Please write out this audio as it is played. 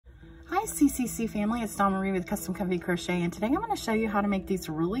Hi CCC family, it's Dawn Marie with Custom Comfy Crochet, and today I'm going to show you how to make these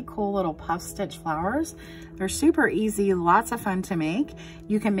really cool little puff stitch flowers. They're super easy, lots of fun to make.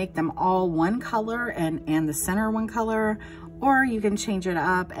 You can make them all one color and the center one color, or you can change it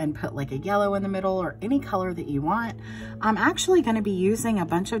up and put like a yellow in the middle or any color that you want. I'm actually going to be using a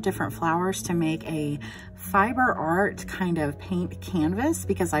bunch of different flowers to make a fiber art kind of paint canvas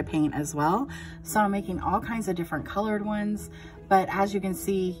because I paint as well. So I'm making all kinds of different colored ones. But as you can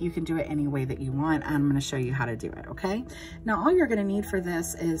see, you can do it any way that you want. I'm gonna show you how to do it, okay? Now, all you're gonna need for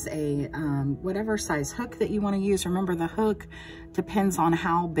this is a whatever size hook that you wanna use. Remember, the hook depends on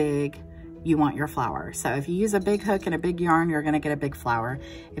how big you want your flower. So if you use a big hook and a big yarn, you're gonna get a big flower.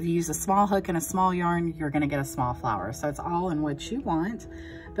 If you use a small hook and a small yarn, you're gonna get a small flower. So it's all in what you want.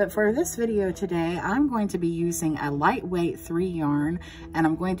 But for this video today, I'm going to be using a lightweight 3 yarn, and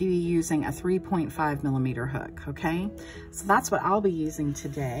I'm going to be using a 3.5 millimeter hook, okay? So that's what I'll be using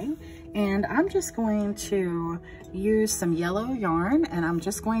today. And I'm just going to use some yellow yarn, and I'm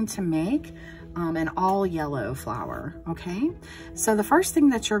just going to make an all yellow flower, okay? So the first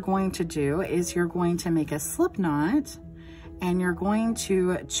thing that you're going to do is you're going to make a slip knot, and you're going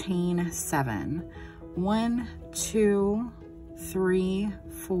to chain 7. 1, 2, 3,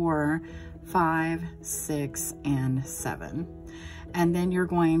 4, 5, 6, and 7. And then you're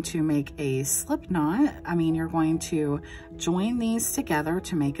going to make a slip knot. You're going to join these together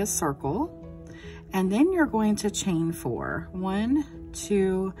to make a circle. And then you're going to chain 4. 1,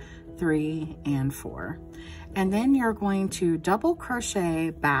 2, 3, and 4. And then you're going to double crochet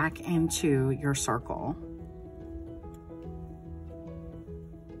back into your circle.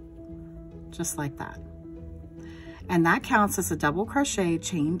 Just like that. And that counts as a double crochet,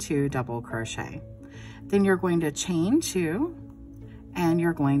 chain 2, double crochet. Then you're going to chain 2, and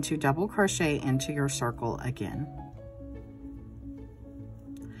you're going to double crochet into your circle again.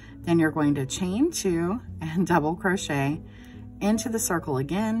 Then you're going to chain 2 and double crochet into the circle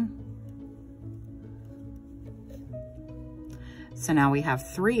again. So now we have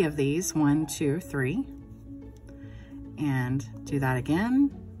 3 of these, 1, 2, 3, and do that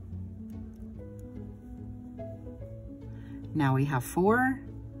again. Now we have 4,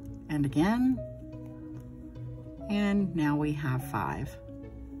 and again, and now we have 5.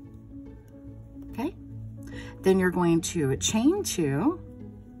 Okay, then you're going to chain 2,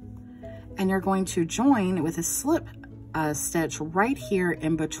 and you're going to join with a slip stitch right here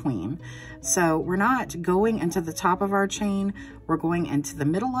in between. So we're not going into the top of our chain, we're going into the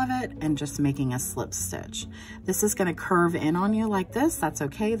middle of it and just making a slip stitch. This is going to curve in on you like this. That's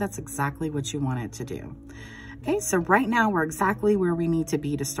okay, that's exactly what you want it to do. Okay, so right now we're exactly where we need to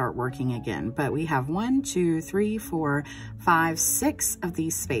be to start working again, but we have 1, 2, 3, 4, 5, 6 of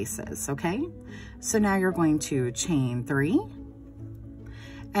these spaces, okay? So now you're going to chain 3,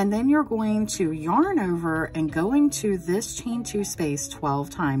 and then you're going to yarn over and go into this chain 2 space 12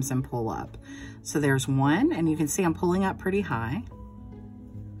 times and pull up. So there's 1, and you can see I'm pulling up pretty high.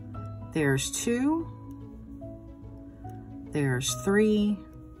 There's 2, there's 3,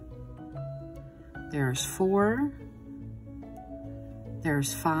 there's 4,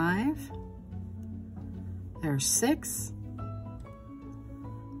 there's 5, there's 6,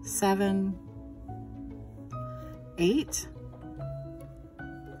 7, 8,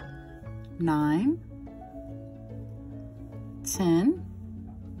 9, 10,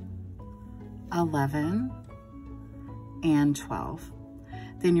 11, and 12.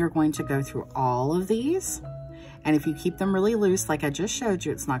 Then you're going to go through all of these, and if you keep them really loose like I just showed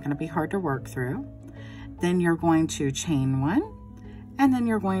you, it's not going to be hard to work through. Then you're going to chain 1, and then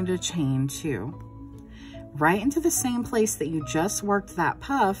you're going to chain 2. Right into the same place that you just worked that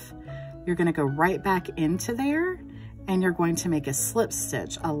puff, you're going to go right back into there, and you're going to make a slip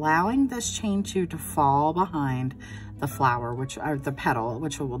stitch, allowing this chain 2 to fall behind the flower, or the petal,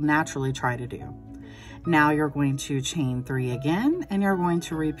 which we will naturally try to do. Now you're going to chain 3 again, and you're going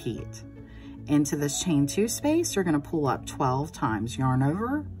to repeat. Into this chain 2 space, you're going to pull up 12 times. Yarn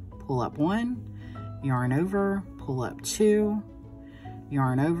over, pull up 1, yarn over, pull up 2,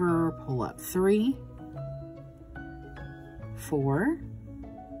 yarn over, pull up 3, 4,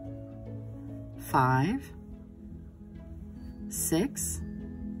 5, 6,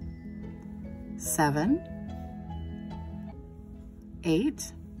 7,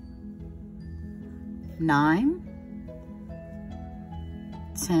 8, 9,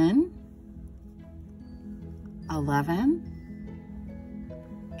 10, 11,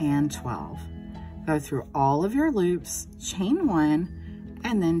 and 12. Go through all of your loops, chain 1,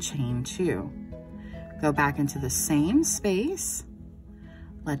 and then chain 2. Go back into the same space,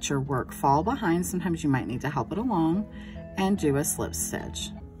 let your work fall behind. Sometimes you might need to help it along, and do a slip stitch.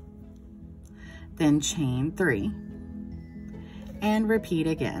 then chain 3, and repeat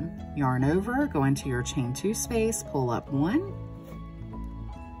again. Yarn over, go into your chain 2 space, pull up 1,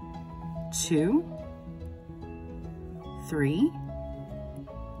 2, 3,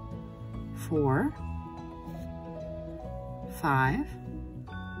 4, 5,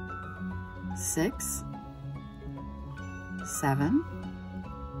 6, 7,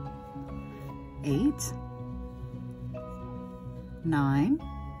 8, 9,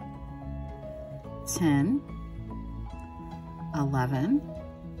 10, 11,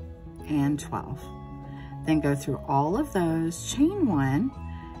 and 12. Then go through all of those, chain 1,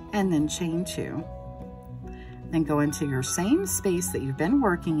 and then chain 2. Then go into your same space that you've been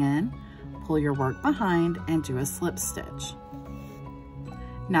working in, pull your work behind, and do a slip stitch.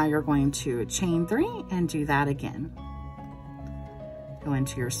 Now you're going to chain 3 and do that again. Go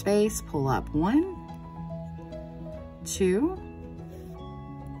into your space, pull up 1, 2,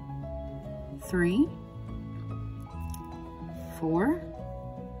 3, 4,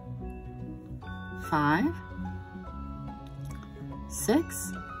 5,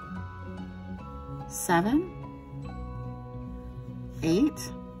 6, 7, 8,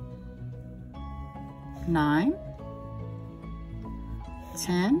 9,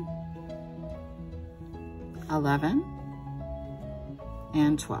 10, 11,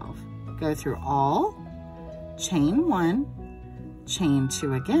 and 12. Go through all, chain 1, chain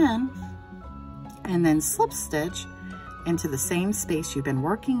 2 again, and then slip stitch into the same space you've been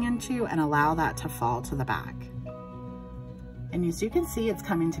working into and allow that to fall to the back. And as you can see, it's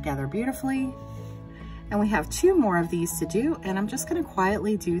coming together beautifully. And we have 2 more of these to do, and I'm just going to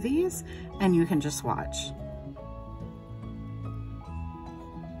quietly do these and you can just watch.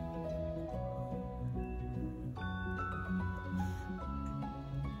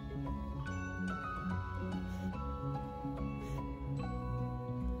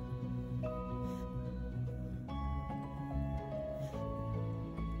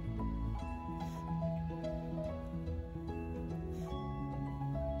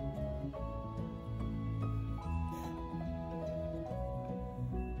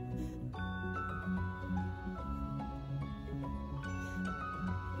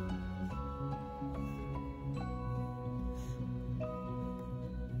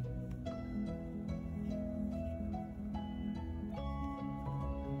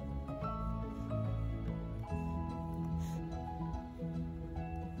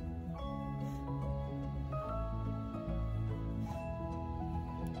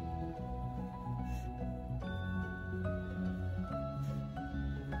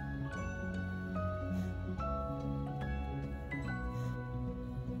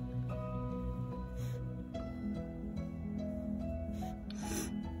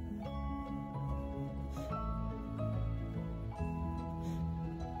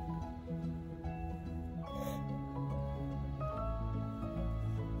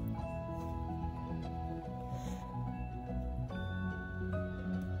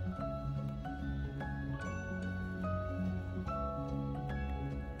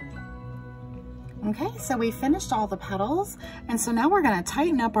 Okay, so we finished all the petals, and so now we're going to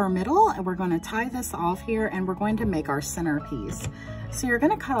tighten up our middle, and we're going to tie this off here, and we're going to make our centerpiece. So you're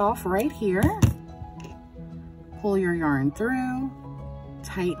going to cut off right here, pull your yarn through,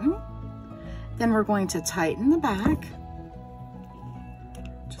 tighten, then we're going to tighten the back,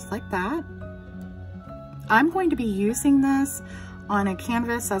 just like that. I'm going to be using this on a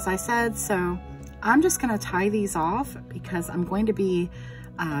canvas, as I said, so I'm just going to tie these off because I'm going to be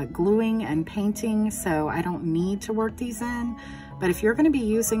gluing and painting, so I don't need to work these in. But if you're going to be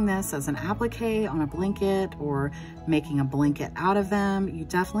using this as an applique on a blanket or making a blanket out of them, you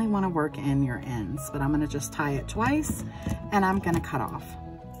definitely want to work in your ends. But I'm going to just tie it twice and I'm going to cut off.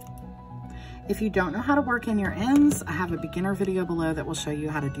 If you don't know how to work in your ends, I have a beginner video below that will show you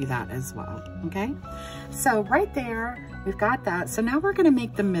how to do that as well. Okay, so right there, we've got that. So now we're going to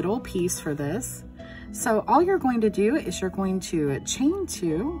make the middle piece for this. So all you're going to do is you're going to chain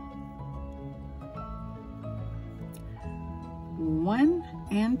 2, 1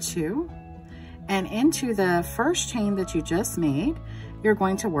 and 2, and into the first chain that you just made, you're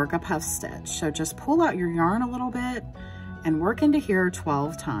going to work a puff stitch. So just pull out your yarn a little bit and work into here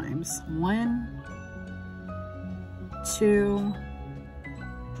 12 times. 1, 2,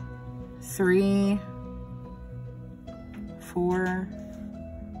 3, 4,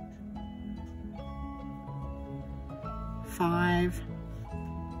 5,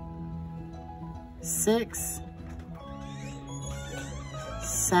 6,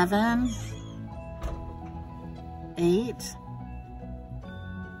 7, 8,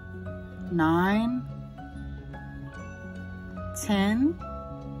 9, 10,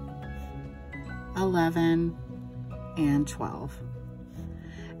 11, and 12.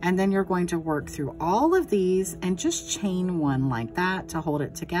 And then you're going to work through all of these and just chain one like that to hold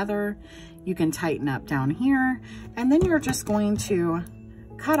it together. You can tighten up down here, and then you're just going to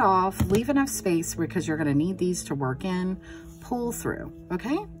cut off, leave enough space because you're gonna need these to work in, pull through,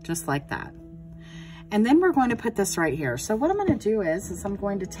 okay? Just like that. And then we're going to put this right here. So what I'm gonna do is I'm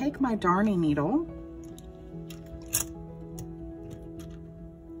going to take my darning needle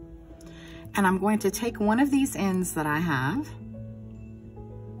and I'm going to take one of these ends that I have,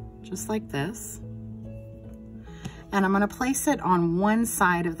 just like this. And I'm gonna place it on one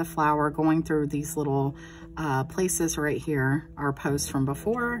side of the flower, going through these little places right here, our posts from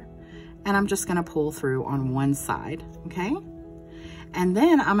before. And I'm just gonna pull through on one side, okay? And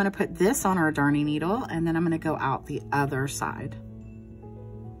then I'm gonna put this on our darning needle, and then I'm gonna go out the other side.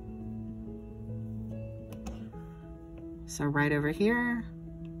 So right over here,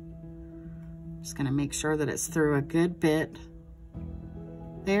 just gonna make sure that it's through a good bit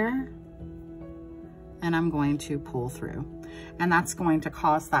there, and I'm going to pull through, and that's going to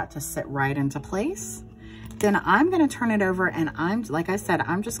cause that to sit right into place. Then I'm gonna turn it over, and like I said,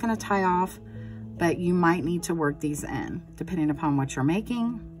 I'm just gonna tie off, but you might need to work these in depending upon what you're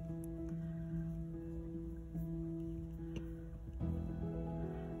making.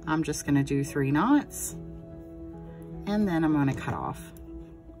 I'm just gonna do 3 knots, and then I'm gonna cut off.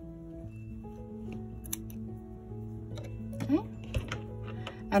 Okay.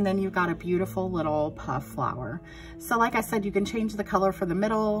 And then you've got a beautiful little puff flower. So like I said, you can change the color for the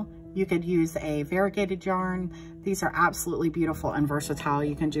middle. You could use a variegated yarn. These are absolutely beautiful and versatile.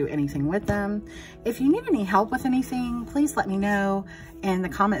 You can do anything with them. If you need any help with anything, please let me know in the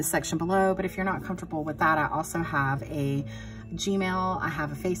comments section below. But if you're not comfortable with that, I also have a Gmail, I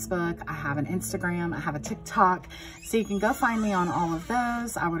have a Facebook, I have an Instagram, I have a TikTok. So you can go find me on all of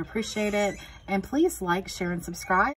those. I would appreciate it. And please like, share, and subscribe.